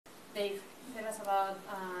Dave, tell us about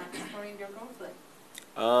scoring your goal today.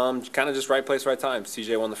 Kind of just right place, right time.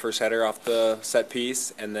 CJ won the first header off the set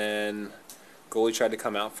piece, and then goalie tried to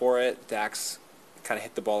come out for it. Dax kind of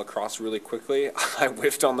hit the ball across really quickly. I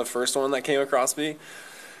whiffed on the first one that came across me.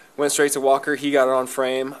 Went straight to Walker. He got it on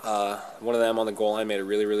frame. One of them on the goal line made a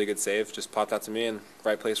really, really good save. Just popped out to me, and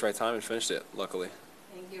right place, right time, and finished it, luckily.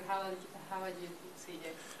 Thank you. How about you,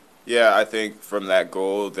 CJ? Yeah, I think from that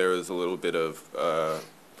goal, there was a little bit of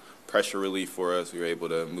pressure relief for us. We were able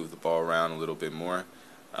to move the ball around a little bit more.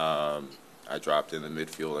 I dropped in the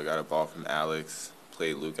midfield. I got a ball from Alex,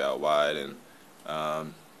 played Luke out wide, and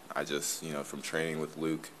I just, from training with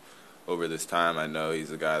Luke over this time, I know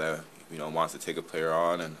he's a guy that, wants to take a player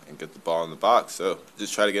on and get the ball in the box. So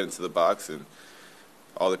just try to get into the box, and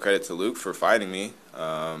all the credit to Luke for finding me.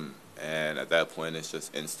 And at that point, it's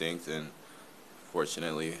just instinct, and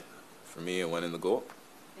fortunately for me, it went in the goal.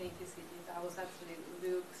 Thank you, CJ. That was actually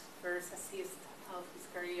Luke's first assist of his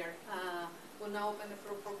career. We'll now open the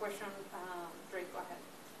floor for question. Drake, go ahead.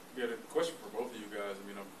 We had a question for both of you guys. I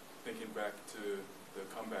mean, I'm thinking back to the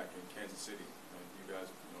comeback in Kansas City. You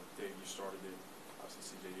guys, Dave, you started it.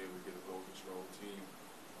 Obviously, CJ able to get a goal, get your whole team.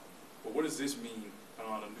 But what does this mean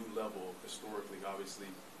on a new level historically? Obviously,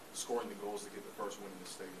 scoring the goals to get the first win in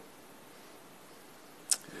the stadium.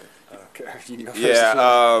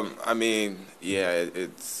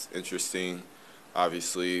 It's interesting.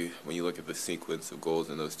 Obviously, when you look at the sequence of goals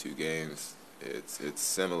in those two games, it's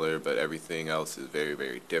similar, but everything else is very,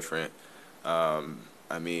 very different.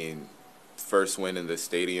 First win in the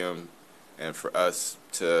stadium, and for us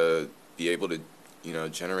to be able to,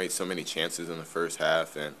 generate so many chances in the first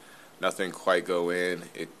half and nothing quite go in,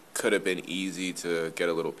 it could have been easy to get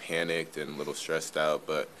a little panicked and a little stressed out,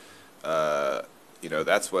 but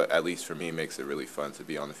that's what, at least for me, makes it really fun to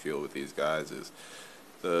be on the field with these guys, is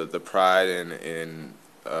the pride in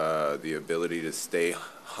the ability to stay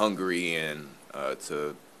hungry and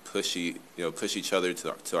to push each other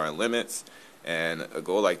to our limits. And a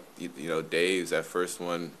goal like Dave's, that first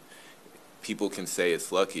one, people can say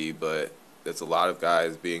it's lucky, but it's a lot of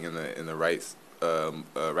guys being in the right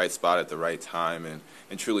right spot at the right time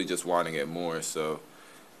and truly just wanting it more. So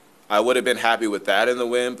I would have been happy with that in the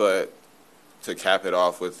win, but to cap it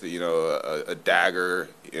off with a dagger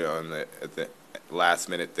at the last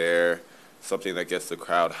minute there, something that gets the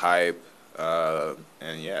crowd hype,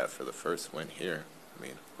 and yeah, for the first win here,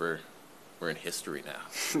 we're in history now.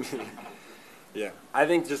 Yeah, I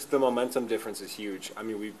think just the momentum difference is huge.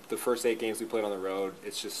 The first 8 games we played on the road,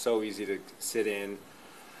 it's just so easy to sit in,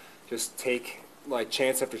 just take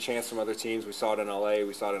chance after chance from other teams. We saw it in LA,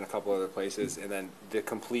 we saw it in a couple other places, and then the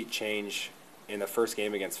complete change in the first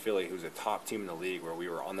game against Philly, who's a top team in the league, where we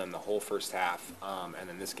were on them the whole first half, and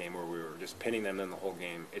then this game where we were just pinning them in the whole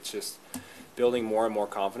game. It's just building more and more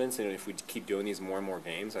confidence, and if we keep doing these more and more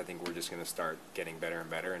games, I think we're just going to start getting better and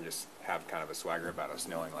better and just have kind of a swagger about us,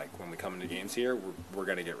 knowing when we come into games here, we're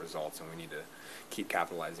going to get results, and we need to keep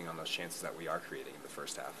capitalizing on those chances that we are creating in the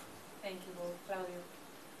first half. Thank you both. Claudio?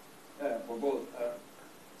 For both,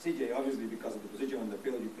 CJ, obviously because of the position on the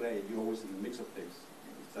field you play, you're always in the mix of things.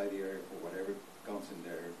 Inside the area or whatever comes in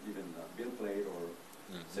there, even Bill played or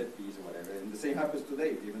set piece or whatever. And the same happens to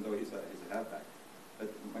Dave, even though he's a halfback.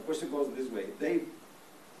 But my question goes this way. Dave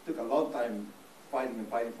took a long time fighting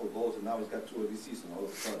for goals, and now he's got 2 of this season all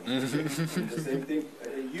of a sudden. And the same thing,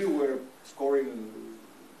 you were scoring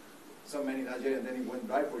so many Nigeria, and then it went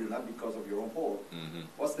dry for you, not because of your own fault.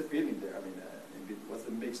 What's the feeling there? What's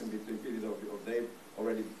the mix in between feelings of Dave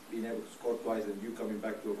already being able to score twice and you coming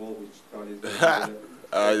back to a goal, which probably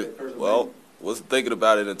is well, wasn't thinking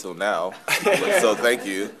about it until now, so thank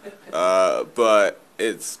you. But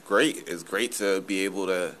it's great. It's great to be able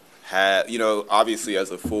to have, obviously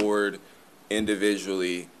as a forward,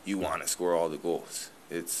 individually, you want to score all the goals.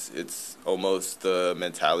 It's almost the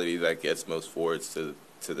mentality that gets most forwards to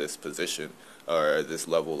this position or this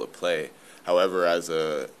level of play. However, as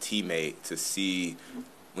a teammate, to see,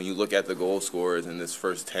 when you look at the goal scorers in this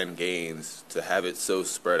first 10 games, to have it so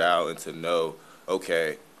spread out and to know,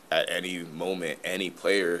 okay, at any moment, any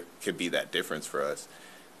player can be that difference for us.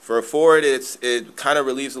 For a forward, it kind of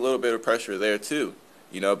relieves a little bit of pressure there too,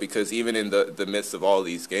 because even in the midst of all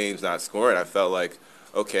these games not scoring, I felt like,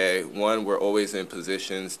 okay, one, we're always in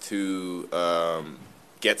positions to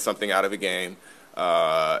get something out of a game,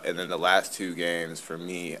 and then the last 2 games, for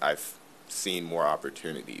me, I've seen more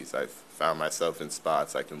opportunities. I've found myself in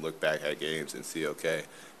spots I can look back at games and see, okay,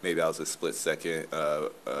 maybe I was a split second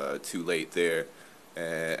too late there.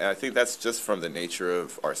 And I think that's just from the nature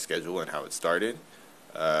of our schedule and how it started.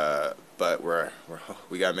 But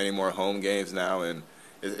we got many more home games now, and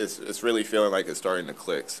it's really feeling like it's starting to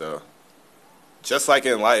click. So just like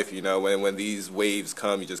in life, you know, when these waves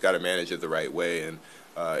come, you just got to manage it the right way and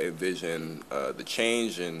envision the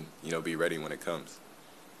change and, you know, be ready when it comes.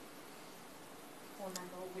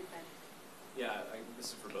 Yeah, this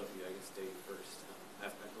is for both of you. I guess Dave first.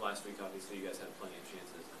 After last week, obviously, you guys had plenty of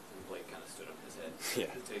chances, and Blake kind of stood on his head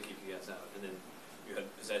to keep you guys out. And then you had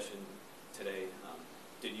possession today.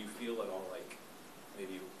 Did you feel at all like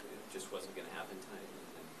maybe it just wasn't going to happen tonight?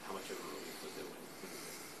 And how much of a relief was it when you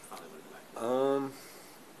finally went back?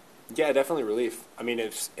 Yeah, definitely relief. I mean,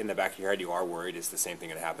 if in the back of your head you are worried, is the same thing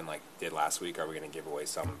going to happen like did last week? Are we going to give away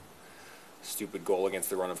some stupid goal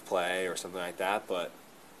against the run of play or something like that? But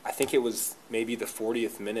I think it was maybe the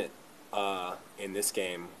 40th minute in this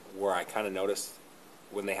game where I kind of noticed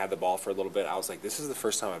when they had the ball for a little bit, I was like, this is the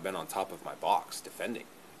first time I've been on top of my box defending.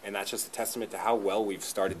 And that's just a testament to how well we've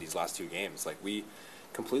started these last two games. Like, we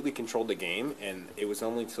completely controlled the game, and it was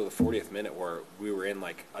only until the 40th minute where we were in,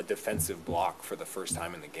 like, a defensive block for the first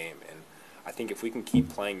time in the game. And I think if we can keep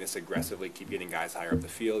playing this aggressively, keep getting guys higher up the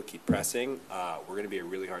field, keep pressing, we're going to be a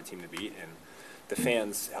really hard team to beat. And the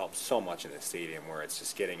fans help so much in this stadium where it's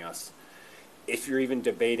just getting us, if you're even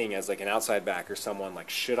debating as like an outside back or someone like,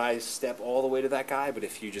 should I step all the way to that guy? But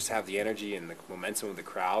if you just have the energy and the momentum of the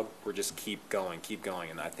crowd, we're just keep going,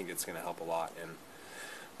 and I think it's going to help a lot. And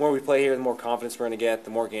the more we play here, the more confidence we're going to get,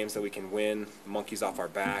 the more games that we can win, the monkey's off our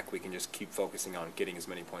back, we can just keep focusing on getting as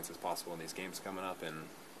many points as possible in these games coming up. And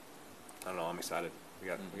I don't know, I'm excited. We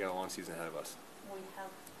got a long season ahead of us. We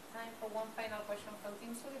have time for one final question from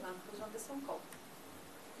Team Sullivan, who's on the Zoom call.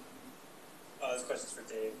 This question's for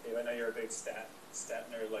Dave. Dave, I know you're a big stat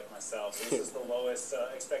nerd like myself. So this is the lowest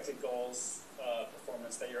expected goals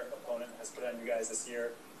performance that your opponent has put on you guys this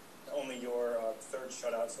year. Only your third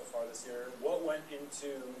shutout so far this year. What went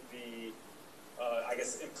into the, I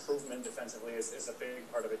guess, improvement defensively is a big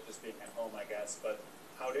part of it, just being at home, I guess. But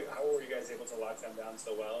how were you guys able to lock them down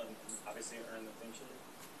so well and obviously earn the clean sheet?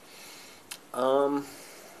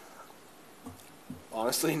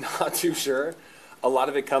 Honestly, not too sure. A lot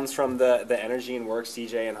of it comes from the energy and work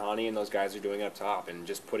CJ and Hani and those guys are doing up top, and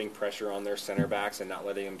just putting pressure on their center backs and not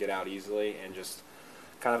letting them get out easily, and just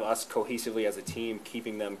kind of us cohesively as a team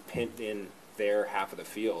keeping them pinned in their half of the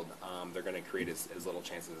field. They're going to create as little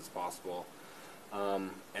chances as possible.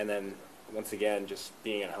 And then, once again, just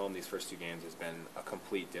being at home these first two games has been a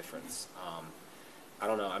complete difference. I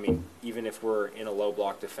don't know. I mean, even if we're in a low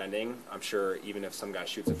block defending, I'm sure even if some guy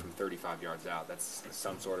shoots it from 35 yards out, that's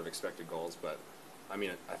some sort of expected goals. But, I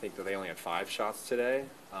mean, I think that they only had 5 shots today.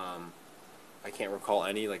 I can't recall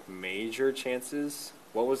any, like, major chances.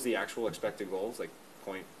 What was the actual expected goals? Like,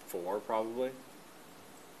 0.4 probably?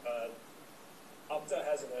 Opta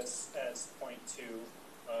has it as 0.2.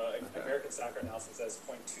 American Soccer Analysis says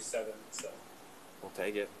 0.27. So we'll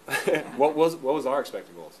take it. What was our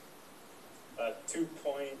expected goals? 2.01.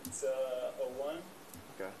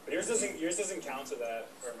 Okay. But yours doesn't count to that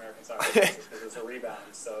for American Soccer Analysis because it's a rebound,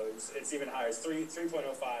 so it's even higher. It's 3.05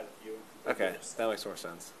 if you. Okay, that makes more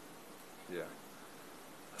sense. Yeah.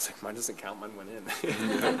 I was like, mine doesn't count. Mine went in.